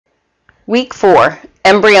Week 4,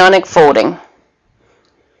 Embryonic Folding.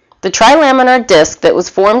 The trilaminar disc that was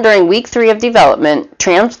formed during week 3 of development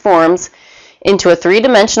transforms into a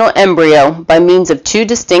three-dimensional embryo by means of two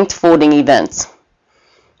distinct folding events.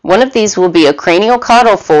 One of these will be a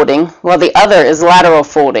craniocaudal folding, while the other is lateral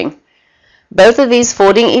folding. Both of these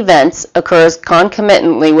folding events occur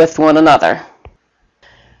concomitantly with one another.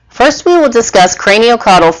 First, we will discuss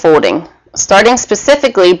craniocaudal folding, starting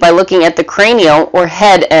specifically by looking at the cranial or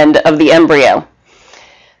head end of the embryo.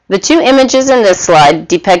 The two images in this slide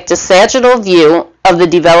depict a sagittal view of the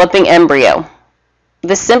developing embryo.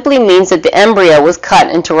 This simply means that the embryo was cut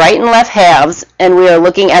into right and left halves, and we are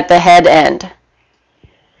looking at the head end.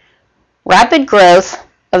 Rapid growth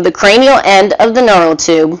of the cranial end of the neural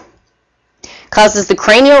tube causes the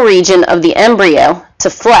cranial region of the embryo to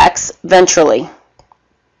flex ventrally.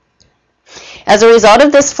 As a result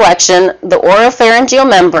of this flexion, the oropharyngeal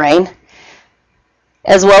membrane,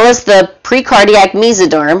 as well as the precardiac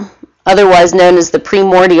mesoderm, otherwise known as the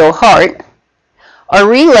primordial heart, are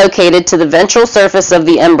relocated to the ventral surface of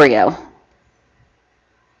the embryo.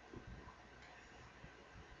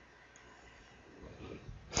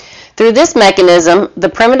 Through this mechanism, the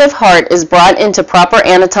primitive heart is brought into proper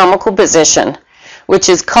anatomical position, which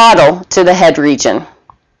is caudal to the head region.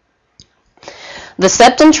 The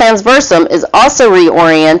septum transversum is also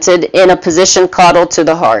reoriented in a position caudal to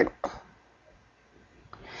the heart.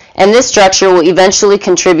 And this structure will eventually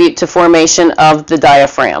contribute to formation of the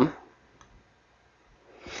diaphragm.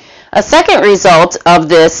 A second result of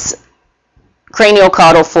this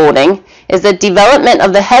craniocaudal folding is that development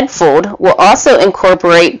of the head fold will also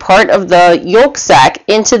incorporate part of the yolk sac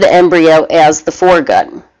into the embryo as the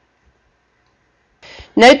foregut.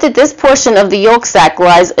 Note that this portion of the yolk sac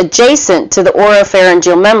lies adjacent to the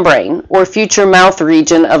oropharyngeal membrane, or future mouth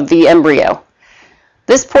region of the embryo.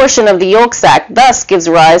 This portion of the yolk sac thus gives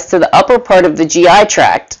rise to the upper part of the GI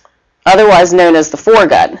tract, otherwise known as the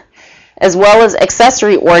foregut, as well as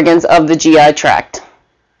accessory organs of the GI tract.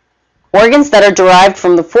 Organs that are derived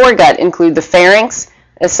from the foregut include the pharynx,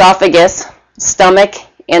 esophagus, stomach,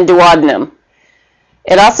 and duodenum.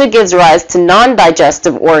 It also gives rise to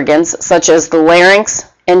non-digestive organs such as the larynx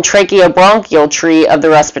and tracheobronchial tree of the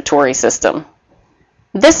respiratory system.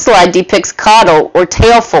 This slide depicts caudal or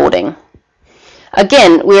tail folding.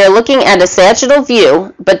 Again, we are looking at a sagittal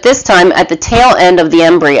view, but this time at the tail end of the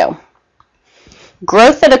embryo.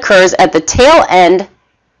 Growth that occurs at the tail end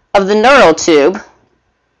of the neural tube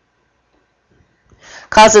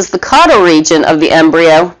causes the caudal region of the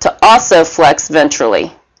embryo to also flex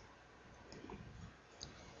ventrally.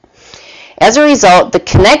 As a result, the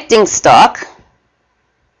connecting stalk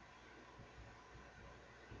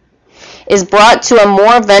is brought to a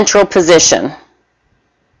more ventral position.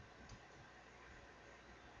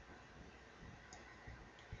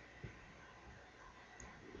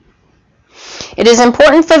 It is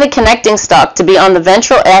important for the connecting stalk to be on the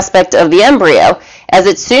ventral aspect of the embryo, as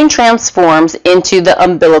it soon transforms into the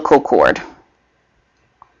umbilical cord.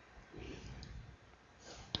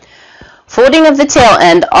 Folding of the tail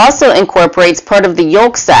end also incorporates part of the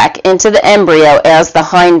yolk sac into the embryo as the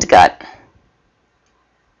hindgut.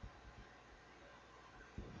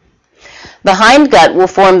 The hindgut will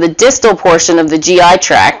form the distal portion of the GI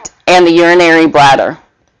tract and the urinary bladder.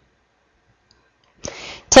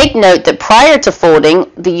 Take note that prior to folding,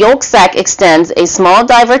 the yolk sac extends a small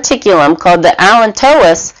diverticulum called the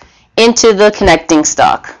allantois into the connecting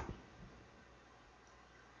stalk.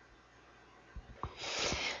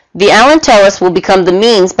 The allantois will become the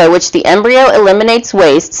means by which the embryo eliminates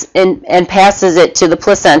wastes and passes it to the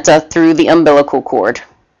placenta through the umbilical cord.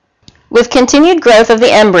 With continued growth of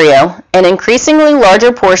the embryo, an increasingly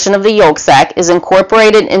larger portion of the yolk sac is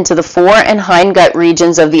incorporated into the fore and hindgut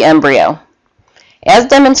regions of the embryo. As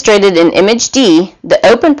demonstrated in image D, the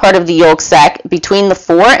open part of the yolk sac between the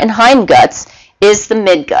fore and hindguts is the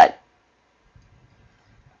midgut.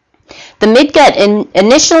 The midgut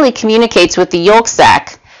initially communicates with the yolk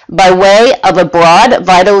sac by way of a broad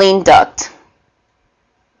vitelline duct.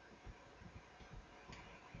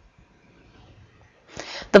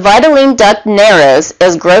 The vitelline duct narrows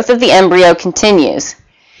as growth of the embryo continues.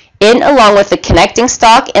 In along with the connecting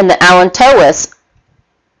stalk and the allantois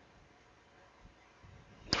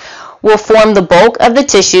will form the bulk of the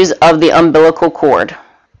tissues of the umbilical cord.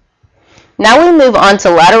 Now we move on to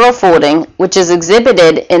lateral folding, which is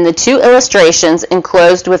exhibited in the two illustrations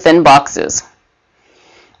enclosed within boxes.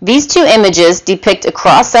 These two images depict a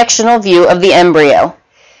cross-sectional view of the embryo,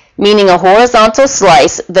 meaning a horizontal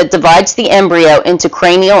slice that divides the embryo into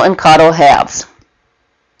cranial and caudal halves.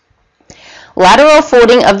 Lateral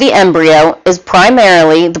folding of the embryo is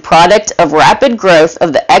primarily the product of rapid growth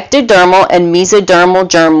of the ectodermal and mesodermal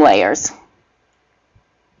germ layers.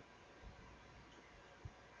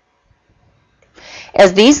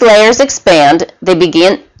 As these layers expand, they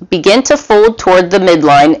begin to fold toward the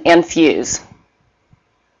midline and fuse.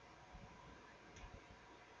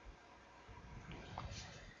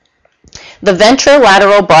 The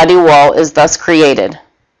ventrolateral body wall is thus created.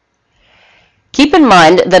 Keep in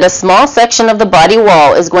mind that a small section of the body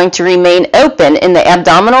wall is going to remain open in the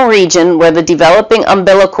abdominal region where the developing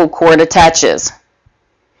umbilical cord attaches.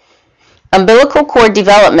 Umbilical cord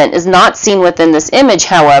development is not seen within this image,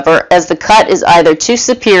 however, as the cut is either too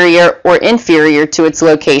superior or inferior to its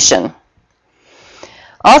location.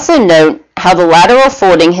 Also note how the lateral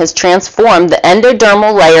folding has transformed the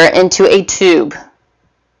endodermal layer into a tube.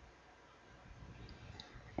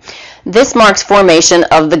 This marks formation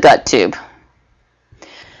of the gut tube.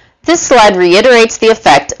 This slide reiterates the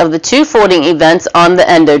effect of the two folding events on the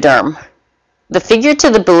endoderm. The figure to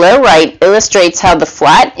the below right illustrates how the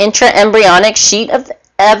flat intraembryonic sheet of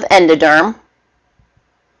endoderm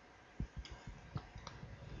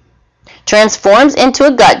transforms into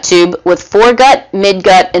a gut tube with foregut,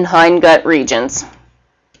 midgut, and hindgut regions.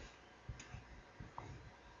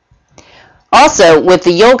 Also, with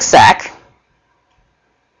the yolk sac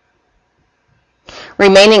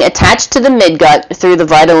remaining attached to the midgut through the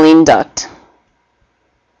vitelline duct.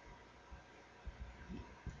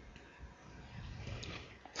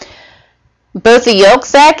 Both the yolk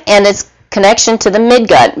sac and its connection to the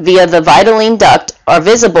midgut via the vitelline duct are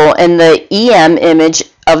visible in the EM image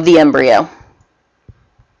of the embryo.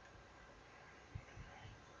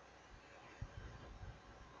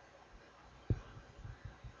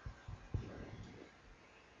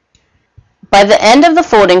 By the end of the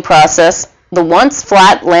folding process, the once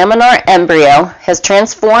flat laminar embryo has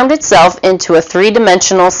transformed itself into a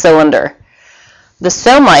three-dimensional cylinder. The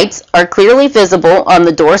somites are clearly visible on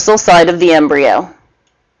the dorsal side of the embryo.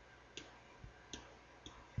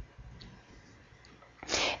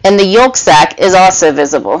 And the yolk sac is also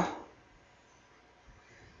visible.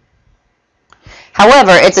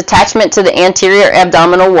 However, its attachment to the anterior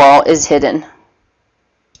abdominal wall is hidden.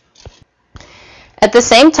 At the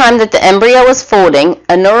same time that the embryo is folding,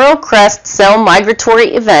 a neural crest cell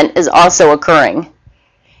migratory event is also occurring.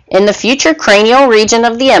 In the future cranial region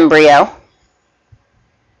of the embryo,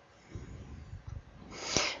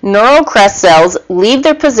 neural crest cells leave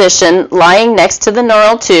their position lying next to the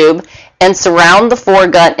neural tube and surround the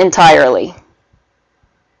foregut entirely.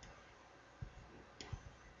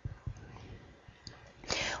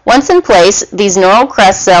 Once in place, these neural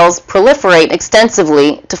crest cells proliferate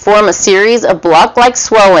extensively to form a series of block-like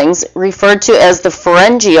swellings referred to as the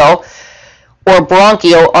pharyngeal or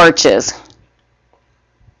bronchial arches.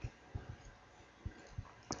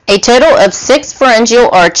 A total of 6 pharyngeal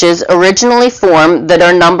arches originally formed that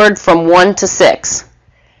are numbered from 1 to 6.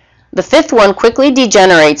 The 5th one quickly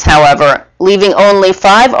degenerates, however, leaving only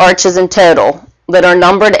 5 arches in total that are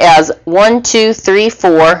numbered as 1, 2, 3,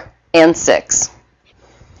 4, and 6.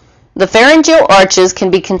 The pharyngeal arches can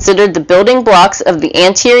be considered the building blocks of the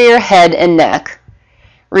anterior head and neck.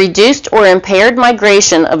 Reduced or impaired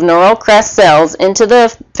migration of neural crest cells into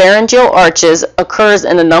the pharyngeal arches occurs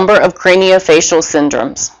in a number of craniofacial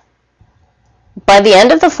syndromes. By the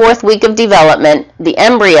end of the 4th week of development, the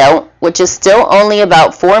embryo, which is still only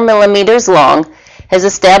about 4 millimeters long, has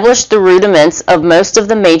established the rudiments of most of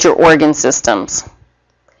the major organ systems.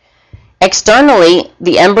 Externally,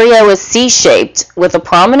 the embryo is C-shaped with a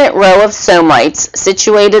prominent row of somites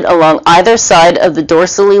situated along either side of the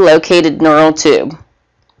dorsally located neural tube.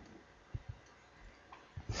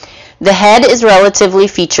 The head is relatively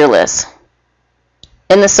featureless.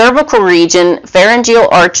 In the cervical region, pharyngeal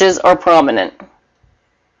arches are prominent.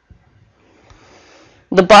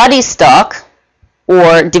 The body stalk,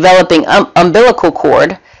 or developing umbilical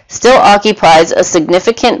cord, still occupies a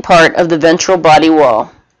significant part of the ventral body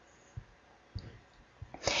wall.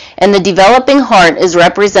 And the developing heart is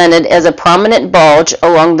represented as a prominent bulge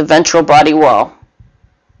along the ventral body wall.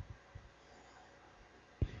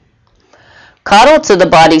 Caudal to the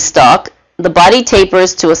body stalk, the body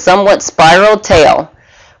tapers to a somewhat spiral tail,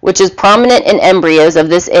 which is prominent in embryos of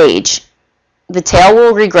this age. The tail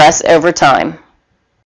will regress over time.